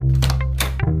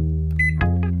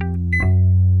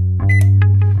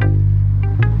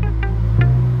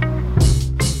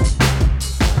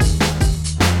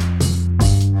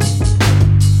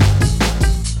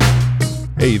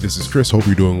this is Chris. Hope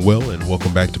you're doing well, and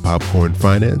welcome back to Popcorn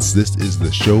Finance. This is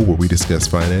the show where we discuss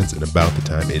finance and about the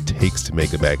time it takes to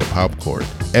make a bag of popcorn.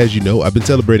 As you know, I've been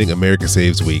celebrating America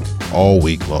Saves Week all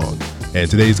week long,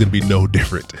 and today is going to be no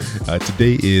different.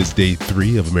 Today is day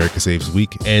 3 of America Saves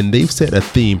Week, and they've set a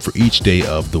theme for each day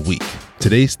of the week.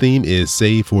 Today's theme is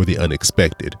Save for the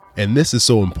Unexpected. And this is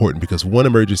so important because one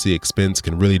emergency expense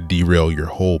can really derail your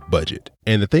whole budget.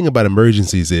 And the thing about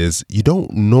emergencies is you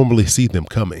don't normally see them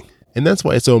coming. And that's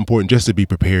why it's so important just to be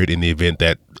prepared in the event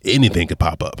that anything could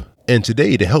pop up. And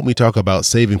today, to help me talk about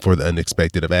saving for the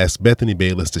unexpected, I've asked Bethany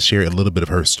Bayless to share a little bit of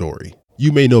her story.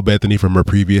 You may know Bethany from her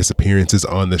previous appearances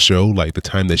on the show, like the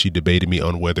time that she debated me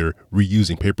on whether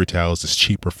reusing paper towels is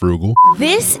cheap or frugal.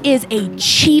 This is a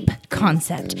cheap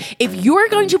concept. If you're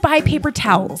going to buy paper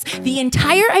towels, the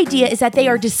entire idea is that they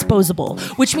are disposable,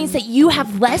 which means that you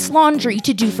have less laundry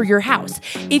to do for your house.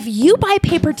 If you buy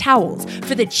paper towels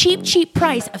for the cheap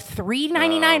price of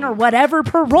 $3.99 or whatever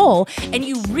per roll, and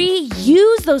you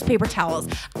reuse those paper towels,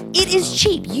 it is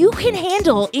cheap. You can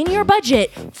handle in your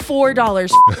budget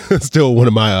 $4. Still one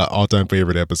of my all-time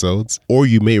favorite episodes. Or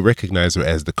you may recognize her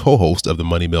as the co-host of the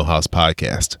Money Millhouse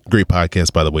podcast. Great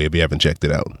podcast, by the way, if you haven't checked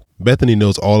it out. Bethany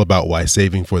knows all about why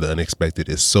saving for the unexpected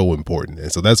is so important.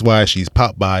 And so that's why she's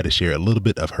popped by to share a little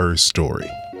bit of her story.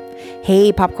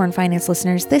 Hey, Popcorn Finance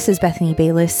listeners, this is Bethany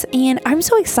Bayless, and I'm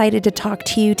so excited to talk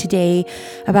to you today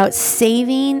about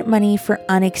saving money for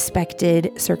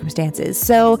unexpected circumstances.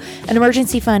 So an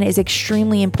emergency fund is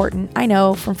extremely important. I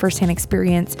know from firsthand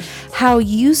experience how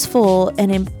useful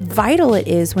and vital it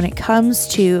is when it comes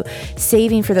to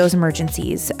saving for those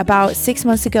emergencies. About 6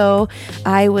 months ago,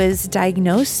 I was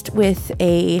diagnosed with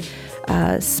a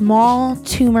small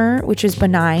tumor, which is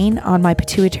benign, on my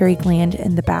pituitary gland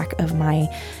in the back of my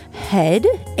head,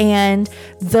 and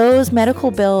those medical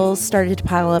bills started to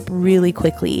pile up really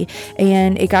quickly,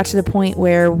 and it got to the point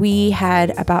where we had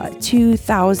about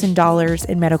 $2,000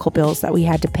 in medical bills that we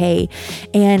had to pay,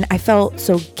 and I felt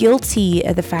so guilty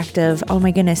at the fact of, oh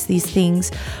my goodness, these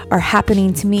things are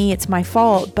happening to me, it's my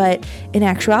fault. But in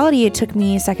actuality, it took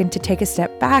me a second to take a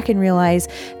step back and realize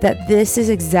that this is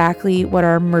exactly what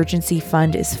our emergency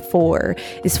fund is for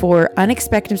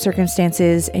unexpected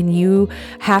circumstances, and you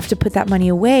have to put that money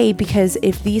away, because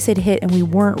if these had hit and we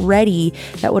weren't ready,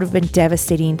 that would have been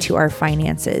devastating to our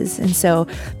finances. And so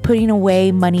putting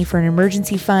away money for an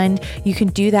emergency fund, you can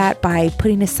do that by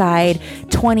putting aside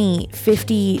 $20,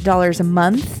 $50 a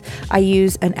month. I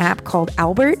use an app called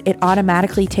Albert. It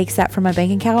automatically takes that from my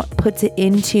bank account, puts it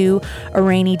into a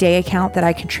rainy day account that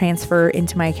I can transfer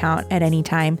into my account at any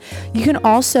time. You can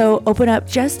also open up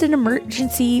just an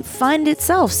emergency fund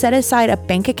itself. Set aside a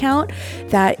bank account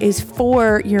that is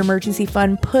for your emergency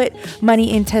fund. Put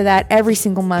money into that every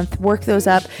single month, work those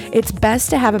up. It's best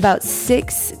to have about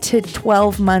 6 to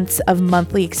 12 months of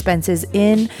monthly expenses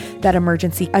in that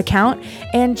emergency account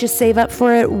and just save up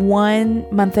for it 1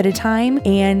 month at a time.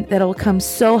 And that'll come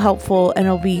so helpful, and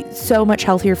it'll be so much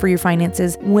healthier for your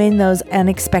finances when those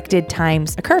unexpected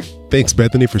times occur. Thanks,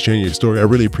 Bethany, for sharing your story. I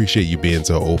really appreciate you being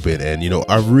so open. And,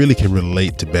 I really can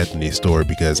relate to Bethany's story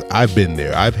because I've been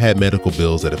there. I've had medical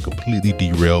bills that have completely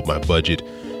derailed my budget,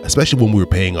 especially when we were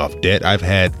paying off debt. I've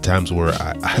had times where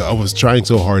I was trying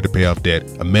so hard to pay off debt,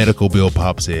 a medical bill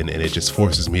pops in and it just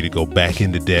forces me to go back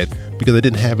into debt because I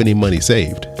didn't have any money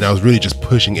saved. And I was really just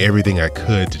pushing everything I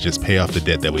could to just pay off the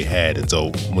debt that we had. And so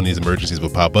when these emergencies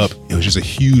would pop up, it was just a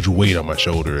huge weight on my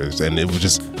shoulders, and it would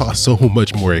just cause so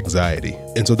much more anxiety.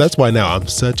 And so that's why now I'm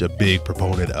such a big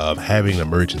proponent of having an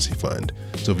emergency fund.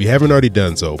 So if you haven't already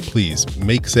done so, please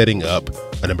make setting up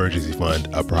an emergency fund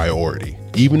a priority.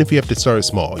 Even if you have to start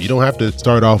small, you don't have to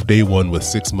start off day one with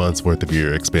 6 months worth of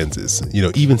your expenses.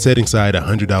 Even setting aside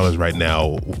 $100 right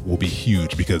now will be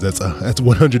huge, because that's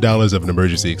 $100 of an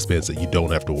emergency expense that you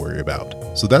don't have to worry about.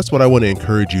 So that's what I want to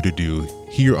encourage you to do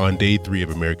here on day 3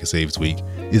 of America Saves Week,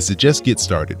 is to just get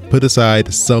started. Put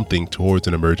aside something towards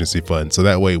an emergency fund, so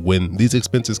that way when these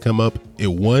expenses come up, it,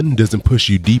 1, doesn't push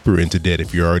you deeper into debt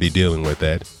if you're already dealing with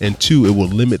that, and 2, it will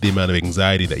limit the amount of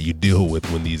anxiety that you deal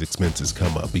with when these expenses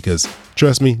come up, because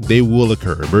trust me, they will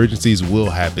occur. Emergencies will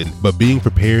happen, but being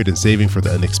prepared and saving for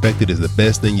the unexpected is the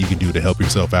best thing you can do to help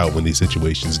yourself out when these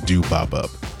situations do pop up.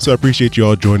 So I appreciate you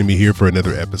all joining me here for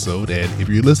another episode, and if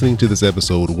you're listening to this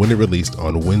episode when it released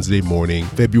on Wednesday morning,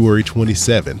 February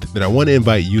 27th, then I want to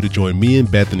invite you to join me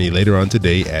and Bethany later on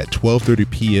today at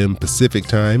 12:30 p.m. Pacific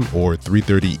time or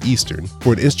 3:30 Eastern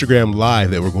for an Instagram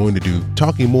live that we're going to do,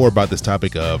 talking more about this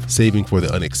topic of saving for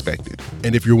the unexpected.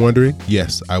 And if you're wondering,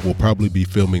 yes, I will probably be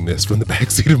filming this from the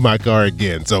backseat of my car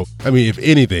again. So, if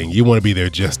anything, you want to be there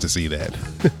just to see that.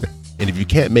 And if you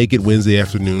can't make it Wednesday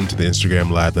afternoon to the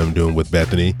Instagram Live that I'm doing with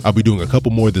Bethany, I'll be doing a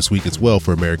couple more this week as well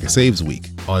for America Saves Week.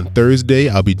 On Thursday,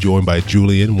 I'll be joined by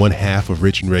Julian, one half of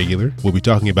Rich and Regular. We'll be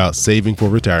talking about saving for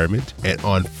retirement. And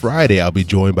on Friday, I'll be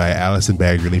joined by Allison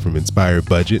Baggerly from Inspired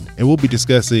Budget, and we'll be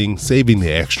discussing saving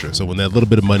the extra. So when that little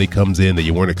bit of money comes in that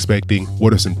you weren't expecting,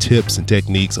 what are some tips and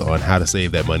techniques on how to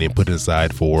save that money and put it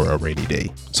aside for a rainy day?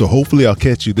 So hopefully I'll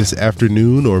catch you this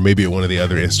afternoon, or maybe at one of the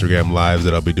other Instagram Lives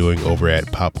that I'll be doing over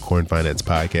at Popcorn Finance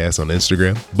Podcast on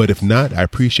Instagram. But if not, I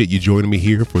appreciate you joining me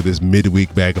here for this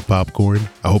midweek bag of popcorn.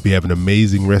 I hope you have an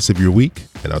amazing rest of your week,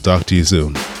 and I'll talk to you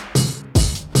soon.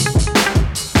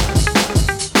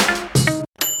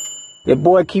 Yeah,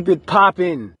 boy, keep it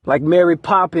poppin' like Mary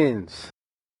Poppins.